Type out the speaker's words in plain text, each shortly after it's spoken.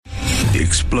The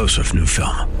explosive new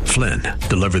film, Flynn,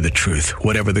 deliver the truth,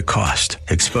 whatever the cost.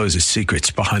 Exposes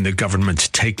secrets behind the government's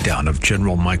takedown of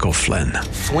General Michael Flynn.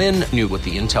 Flynn knew what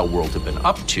the intel world had been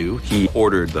up to. He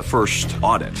ordered the first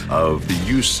audit of the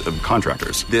use of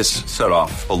contractors. This set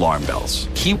off alarm bells.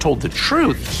 He told the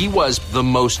truth. He was the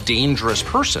most dangerous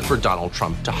person for Donald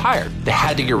Trump to hire. They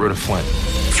had to get rid of Flynn.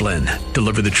 Flynn,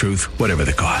 deliver the truth, whatever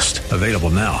the cost. Available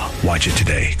now. Watch it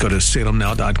today. Go to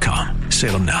salemnow.com.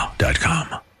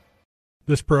 salemnow.com.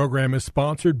 This program is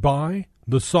sponsored by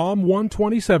the Psalm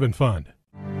 127 Fund.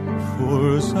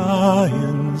 For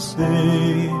Zion's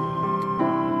sake,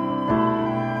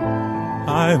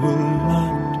 I will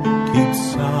not keep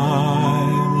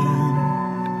silent.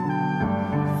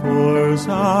 For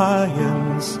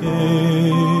Zion's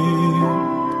sake,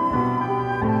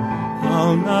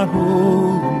 I'll not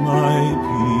hold my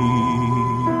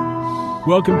peace.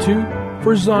 Welcome to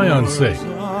For Zion's Sake.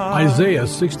 Isaiah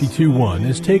 62:1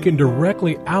 is taken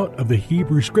directly out of the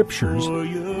Hebrew Scriptures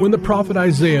when the prophet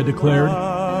Isaiah declared,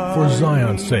 "For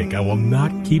Zion's sake I will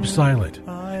not keep silent,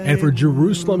 and for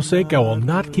Jerusalem's sake I will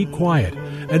not keep quiet,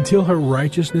 until her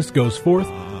righteousness goes forth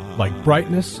like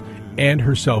brightness, and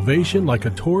her salvation like a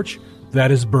torch that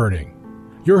is burning."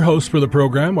 Your hosts for the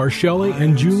program are Shelley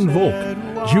and June Volk,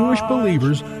 Jewish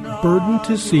believers burdened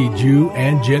to see Jew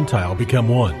and Gentile become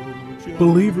one.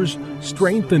 Believers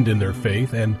strengthened in their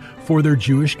faith and for their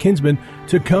Jewish kinsmen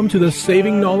to come to the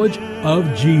saving knowledge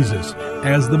of Jesus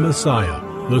as the Messiah,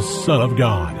 the Son of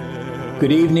God.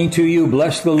 Good evening to you.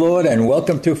 Bless the Lord and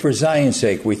welcome to For Zion's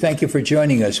Sake. We thank you for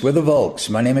joining us. We're the Volks.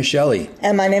 My name is Shelley.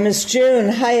 And my name is June.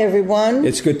 Hi, everyone.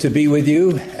 It's good to be with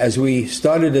you as we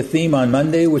started a theme on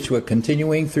Monday, which we're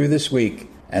continuing through this week.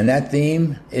 And that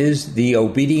theme is the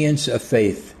obedience of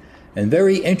faith. And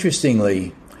very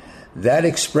interestingly, that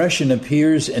expression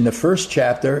appears in the first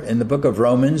chapter in the book of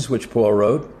Romans, which Paul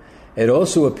wrote. It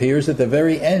also appears at the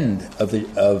very end of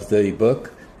the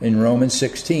book in Romans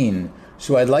 16.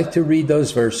 So I'd like to read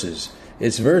those verses.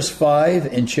 It's verse 5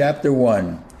 in chapter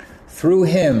 1. Through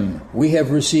him we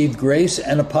have received grace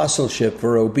and apostleship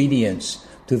for obedience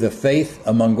to the faith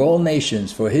among all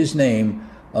nations for his name,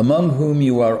 among whom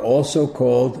you are also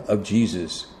called of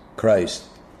Jesus Christ.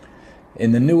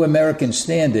 In the New American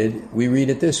Standard, we read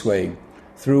it this way: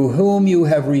 through whom you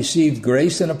have received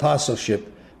grace and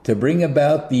apostleship to bring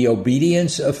about the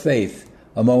obedience of faith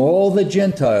among all the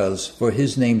Gentiles for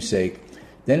his name's sake.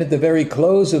 Then at the very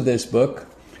close of this book,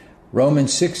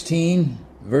 Romans 16,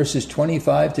 verses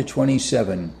 25 to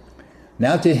 27.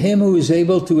 Now to him who is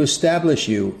able to establish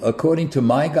you according to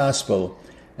my gospel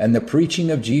and the preaching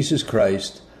of Jesus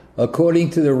Christ, according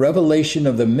to the revelation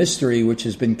of the mystery which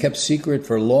has been kept secret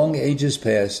for long ages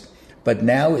past, but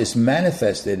now is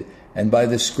manifested, and by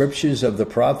the scriptures of the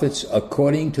prophets,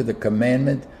 according to the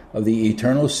commandment of the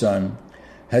eternal Son,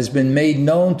 has been made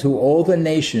known to all the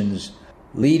nations,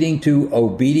 leading to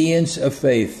obedience of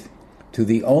faith. To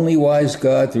the only wise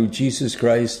God, through Jesus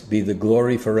Christ, be the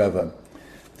glory forever.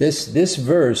 This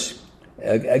verse,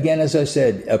 again, as I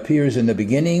said, appears in the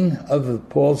beginning of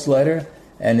Paul's letter,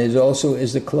 and is also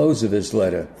the close of his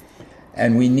letter.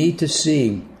 And we need to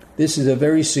see, this is a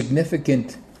very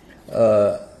significant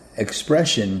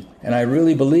expression, and I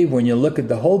really believe when you look at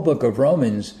the whole book of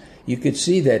Romans, you could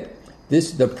see that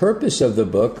the purpose of the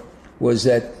book was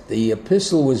that the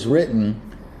epistle was written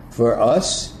for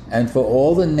us and for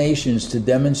all the nations to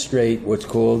demonstrate what's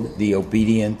called the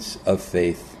obedience of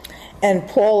faith. And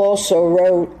Paul also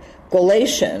wrote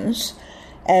Galatians,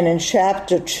 and in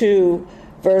chapter 2,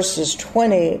 verses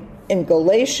 20 in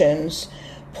Galatians,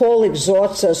 Paul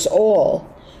exhorts us all,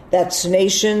 that's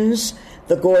nations,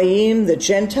 the Goyim, the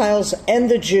Gentiles, and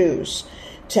the Jews,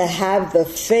 to have the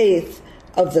faith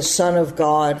of the Son of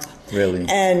God. Really?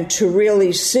 And to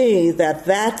really see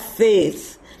that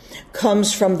faith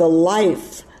comes from the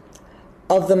life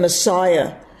of the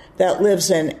Messiah that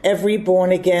lives in every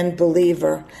born-again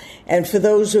believer. And for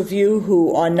those of you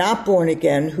who are not born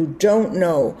again, who don't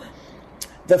know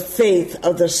the faith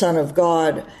of the Son of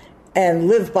God and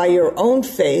live by your own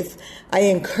faith, I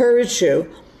encourage you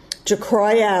to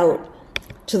cry out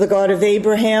to the God of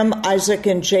Abraham, Isaac,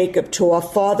 and Jacob, to our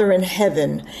Father in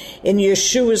heaven, in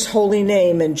Yeshua's holy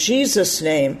name, in Jesus'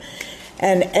 name,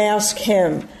 and ask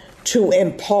him to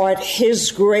impart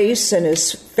his grace and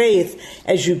his faith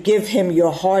as you give him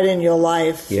your heart and your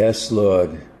life. Yes,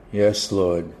 Lord. Yes,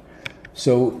 Lord.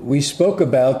 So we spoke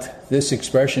about this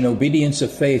expression, obedience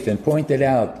of faith, and pointed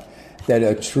out that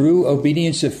a true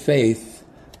obedience of faith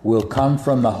will come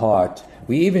from the heart.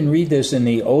 We even read this in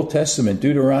the Old Testament,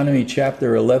 Deuteronomy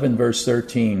chapter 11, verse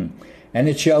 13. And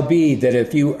it shall be that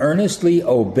if you earnestly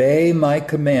obey my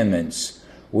commandments,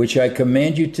 which I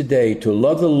command you today, to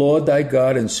love the Lord thy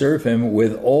God and serve him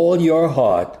with all your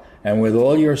heart and with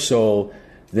all your soul,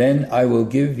 then I will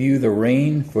give you the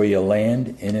rain for your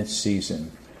land in its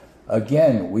season.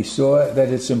 Again, we saw that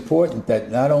it's important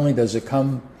that not only does it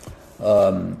come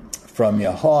from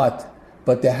your heart,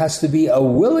 but there has to be a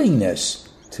willingness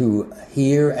to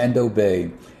hear and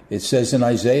obey. It says in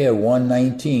Isaiah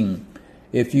 1:19,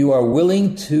 if you are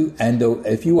willing and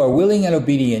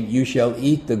obedient, you shall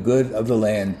eat the good of the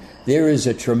land. There is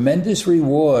a tremendous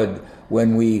reward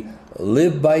when we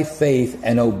live by faith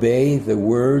and obey the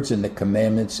words and the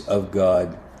commandments of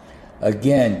God.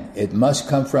 Again, it must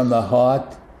come from the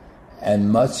heart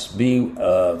and must be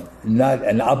not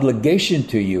an obligation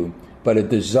to you, but a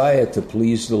desire to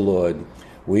please the Lord.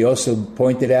 We also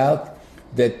pointed out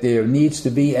that there needs to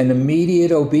be an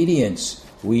immediate obedience.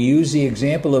 We use the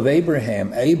example of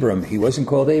Abram. He wasn't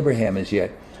called Abraham as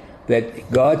yet.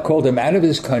 That God called him out of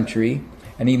his country,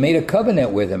 and he made a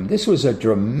covenant with him. This was a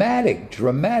dramatic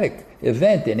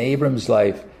event in Abram's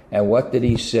life. And what did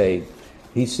he say?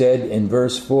 He said in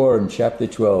verse 4 in chapter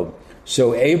 12,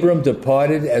 so Abram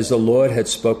departed as the Lord had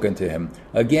spoken to him.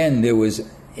 Again, there was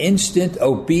instant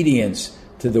obedience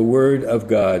to the word of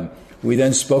God. We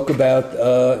then spoke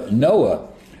about Noah.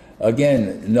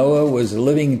 Again, Noah was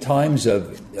living times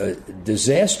of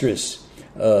disastrous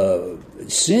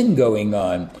sin going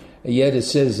on. Yet it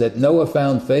says that Noah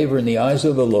found favor in the eyes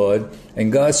of the Lord,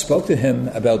 and God spoke to him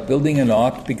about building an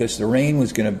ark because the rain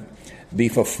was going to be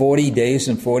for 40 days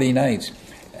and 40 nights.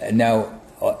 Now,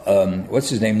 what's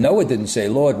his name? Noah didn't say,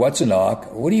 Lord, what's an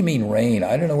ark? What do you mean rain?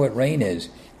 I don't know what rain is.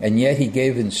 And yet he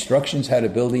gave instructions how to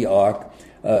build the ark.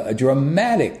 A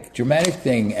dramatic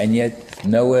thing. And yet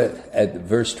Noah, at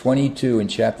verse 22 in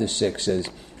chapter 6 says,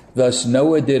 thus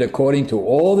Noah did according to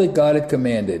all that God had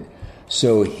commanded.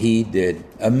 So he did.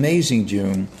 Amazing,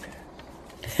 June.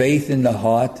 Faith in the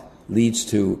heart leads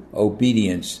to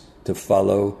obedience to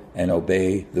follow and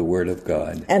obey the word of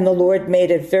God. And the Lord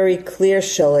made it very clear,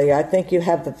 Shelley. I think you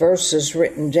have the verses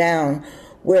written down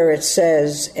where it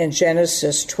says in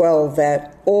Genesis 12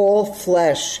 that all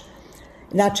flesh,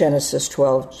 not Genesis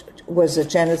 12, was it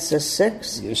Genesis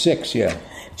 6? 6, yeah.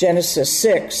 Genesis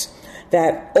 6,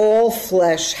 that all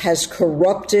flesh has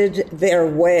corrupted their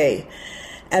way,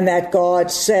 and that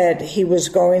God said he was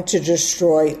going to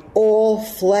destroy all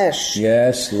flesh,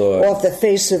 yes, Lord, off the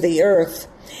face of the earth.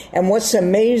 And what's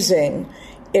amazing,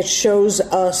 it shows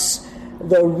us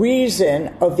the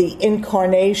reason of the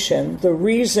incarnation, the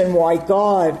reason why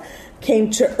God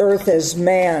came to earth as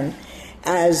man,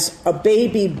 as a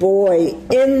baby boy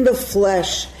in the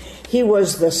flesh. He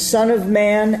was the Son of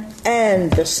Man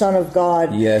and the Son of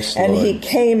God. Yes, Lord. And he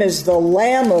came as the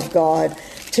Lamb of God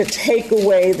to take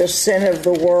away the sin of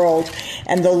the world.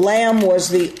 And the Lamb was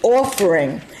the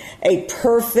offering. A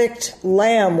perfect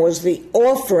Lamb was the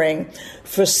offering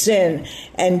for sin.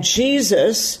 And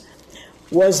Jesus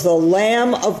was the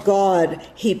Lamb of God.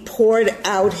 He poured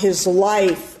out his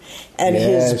life and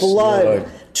his blood, Lord,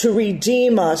 to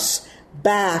redeem us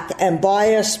back and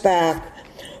buy us back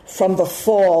from the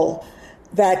fall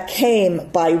that came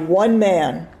by one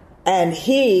man. And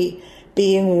he,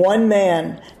 being one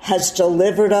man, has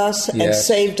delivered us and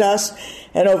saved us.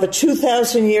 And over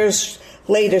 2,000 years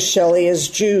later, Shelley, as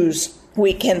Jews,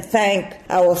 we can thank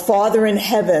our Father in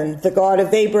heaven, the God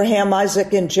of Abraham,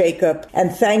 Isaac, and Jacob,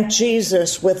 and thank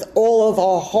Jesus with all of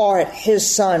our heart, his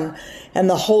Son, and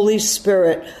the Holy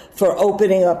Spirit for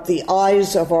opening up the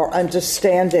eyes of our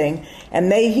understanding. And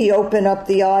may he open up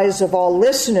the eyes of our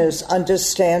listeners'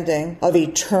 understanding of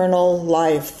eternal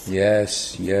life.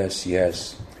 Yes, yes,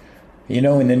 yes. You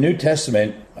know, in the New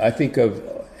Testament, I think of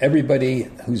everybody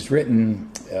who's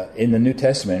written in the New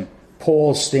Testament,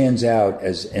 Paul stands out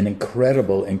as an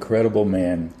incredible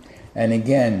man. And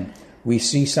again, we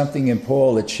see something in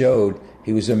Paul that showed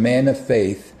he was a man of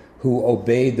faith who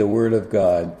obeyed the word of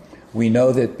God. We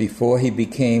know that before he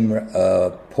became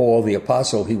Paul the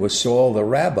apostle, he was Saul the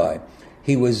rabbi.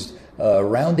 He was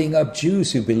rounding up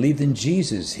Jews who believed in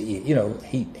Jesus. He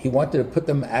wanted to put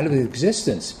them out of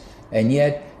existence. And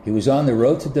yet he was on the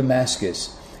road to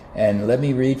Damascus. And let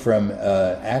me read from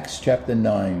Acts chapter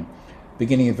 9,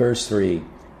 beginning at verse 3.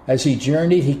 As he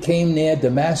journeyed, he came near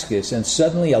Damascus, and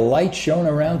suddenly a light shone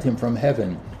around him from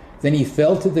heaven. Then he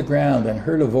fell to the ground and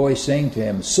heard a voice saying to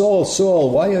him, Saul,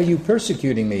 Saul, why are you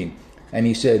persecuting me? And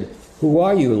he said, Who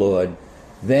are you, Lord?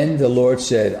 Then the Lord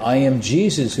said, I am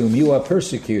Jesus whom you are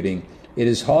persecuting. It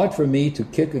is hard for me to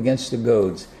kick against the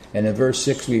goads. And in verse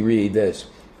 6 we read this.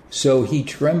 So he,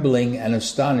 trembling and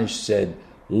astonished, said,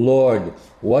 Lord,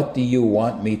 what do you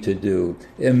want me to do?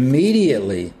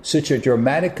 Immediately, such a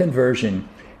dramatic conversion.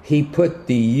 He put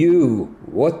the you,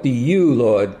 what do you,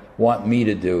 Lord, want me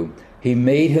to do? He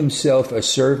made himself a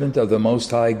servant of the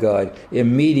Most High God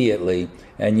immediately.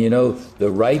 And you know, the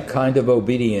right kind of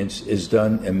obedience is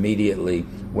done immediately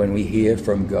when we hear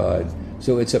from God.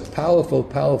 So it's a powerful,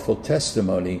 powerful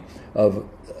testimony of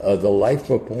the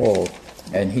life of Paul.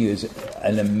 And he is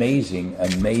an amazing,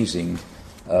 amazing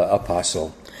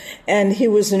apostle. And he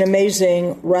was an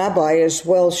amazing rabbi as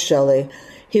well, Shelley.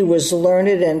 He was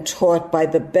learned and taught by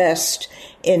the best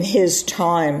in his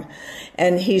time.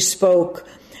 And he spoke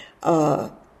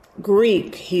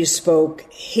Greek, he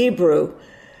spoke Hebrew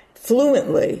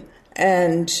fluently.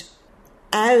 And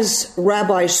as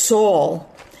Rabbi Saul,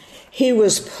 he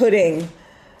was putting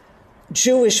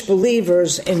Jewish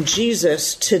believers in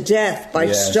Jesus to death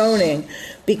by stoning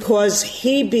because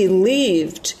he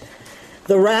believed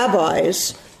the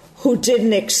rabbis who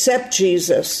didn't accept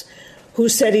Jesus, who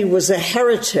said he was a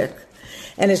heretic.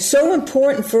 And it's so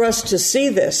important for us to see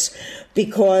this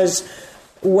because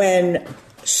when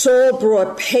Saul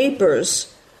brought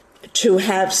papers to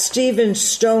have Stephen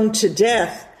stoned to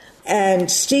death,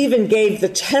 and Stephen gave the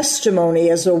testimony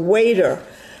as a waiter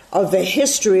of the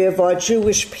history of our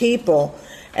Jewish people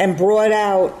and brought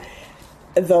out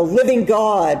the living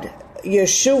God,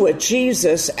 Yeshua,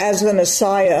 Jesus, as the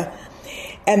Messiah,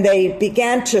 and they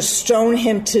began to stone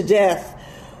him to death.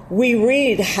 We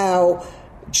read how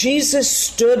Jesus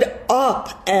stood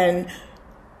up and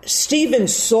Stephen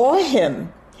saw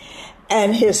him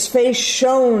and his face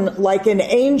shone like an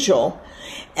angel.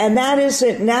 And that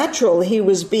isn't natural. He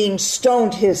was being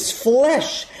stoned. His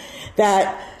flesh,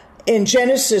 that in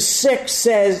Genesis 6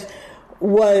 says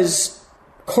was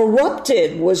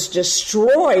corrupted, was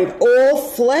destroyed, all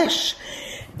flesh,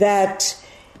 that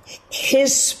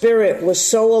his spirit was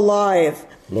so alive,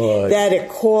 Lord, that it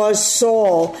caused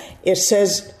Saul, it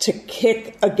says, to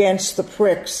kick against the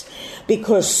pricks,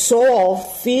 because Saul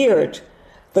feared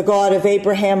the God of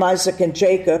Abraham, Isaac, and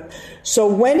Jacob. So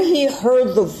when he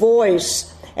heard the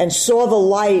voice and saw the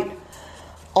light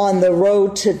on the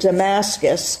road to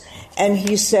Damascus, and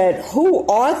he said, "Who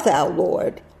art thou,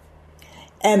 Lord?"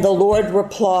 And the Lord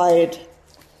replied,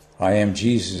 "I am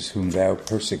Jesus whom thou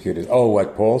persecutest." Oh,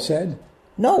 what Paul said?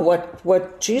 No,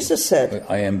 what Jesus said.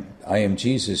 I am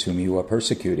Jesus whom you are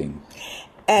persecuting.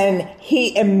 And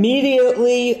he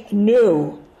immediately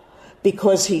knew,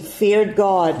 because he feared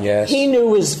God. Yes. He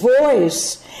knew his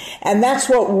voice. And that's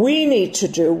what we need to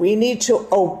do. We need to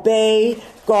obey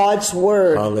God's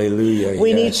word. Hallelujah.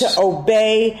 We need to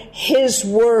obey his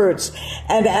words.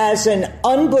 And as an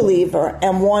unbeliever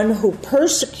and one who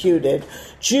persecuted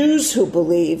Jews who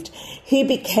believed, he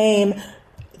became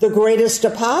the greatest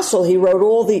apostle. He wrote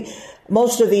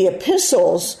most of the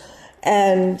epistles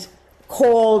and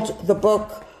called the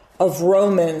book of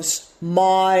Romans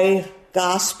my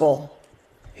gospel.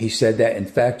 He said that, in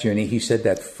fact, Junie, he said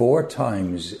that 4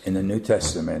 times in the New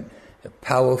Testament. A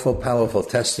powerful, powerful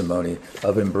testimony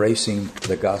of embracing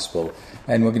the gospel.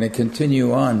 And we're going to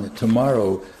continue on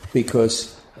tomorrow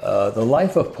because the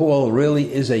life of Paul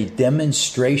really is a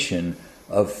demonstration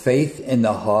of faith in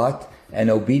the heart and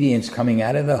obedience coming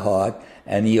out of the heart,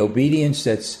 and the obedience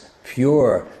that's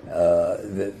pure,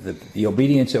 the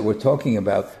obedience that we're talking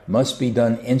about must be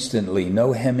done instantly,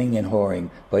 no hemming and hawing.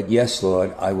 But yes,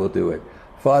 Lord, I will do it.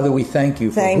 Father, we thank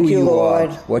you for who you are,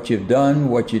 what you've done,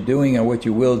 what you're doing, and what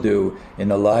you will do in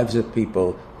the lives of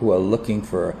people who are looking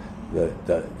for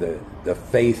the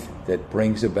faith that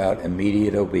brings about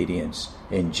immediate obedience.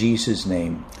 In Jesus'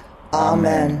 name,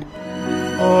 amen.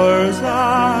 For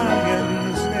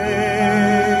Zion's sake.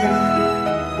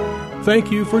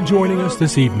 Thank you for joining us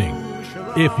this evening.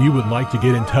 If you would like to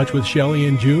get in touch with Shelley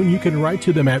and June, you can write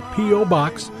to them at P.O.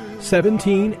 Box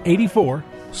 1784,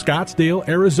 Scottsdale,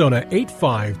 Arizona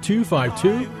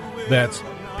 85252. That's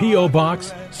P.O. Box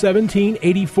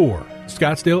 1784,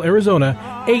 Scottsdale, Arizona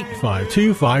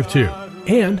 85252.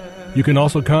 And you can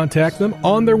also contact them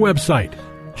on their website,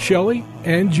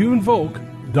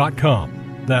 ShelleyandJuneVolk.com.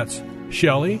 That's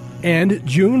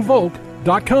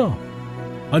ShelleyandJuneVolk.com.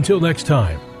 Until next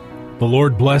time, the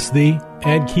Lord bless thee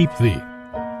and keep thee.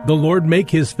 The Lord make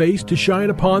his face to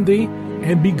shine upon thee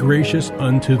and be gracious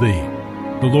unto thee.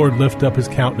 The Lord lift up his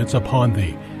countenance upon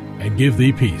thee and give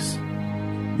thee peace.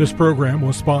 This program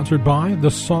was sponsored by the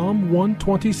Psalm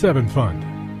 127 Fund.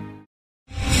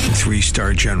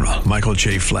 3-star General Michael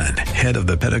J. Flynn, head of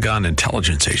the Pentagon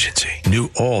Intelligence Agency, knew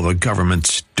all the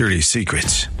government's dirty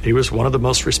secrets. He was one of the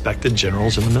most respected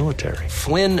generals in the military.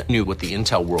 Flynn knew what the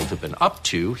intel world had been up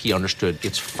to. He understood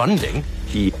its funding.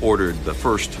 He ordered the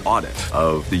first audit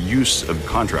of the use of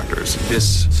contractors.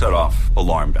 This set off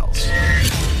alarm bells.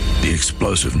 The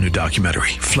explosive new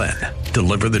documentary, Flynn,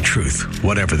 Deliver the Truth,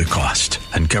 Whatever the Cost,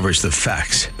 uncovers the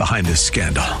facts behind this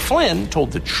scandal. Flynn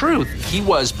told the truth. He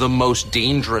was the most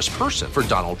dangerous person for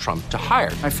Donald Trump to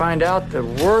hire. I find out the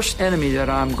worst enemy that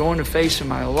I'm going to face in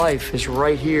my life is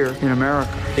right here in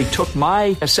America. They took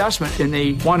my assessment and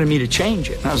they wanted me to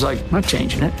change it. And I was like, I'm not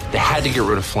changing it. They had to get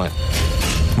rid of Flynn.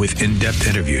 With in-depth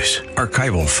interviews,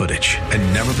 archival footage,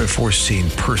 and never-before-seen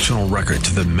personal records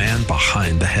of the man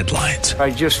behind the headlines.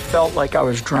 I just felt like I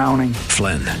was drowning.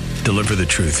 Flynn, Deliver the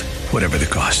Truth, Whatever the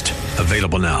Cost.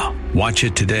 Available now. Watch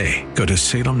it today. Go to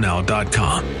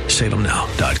salemnow.com.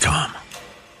 salemnow.com.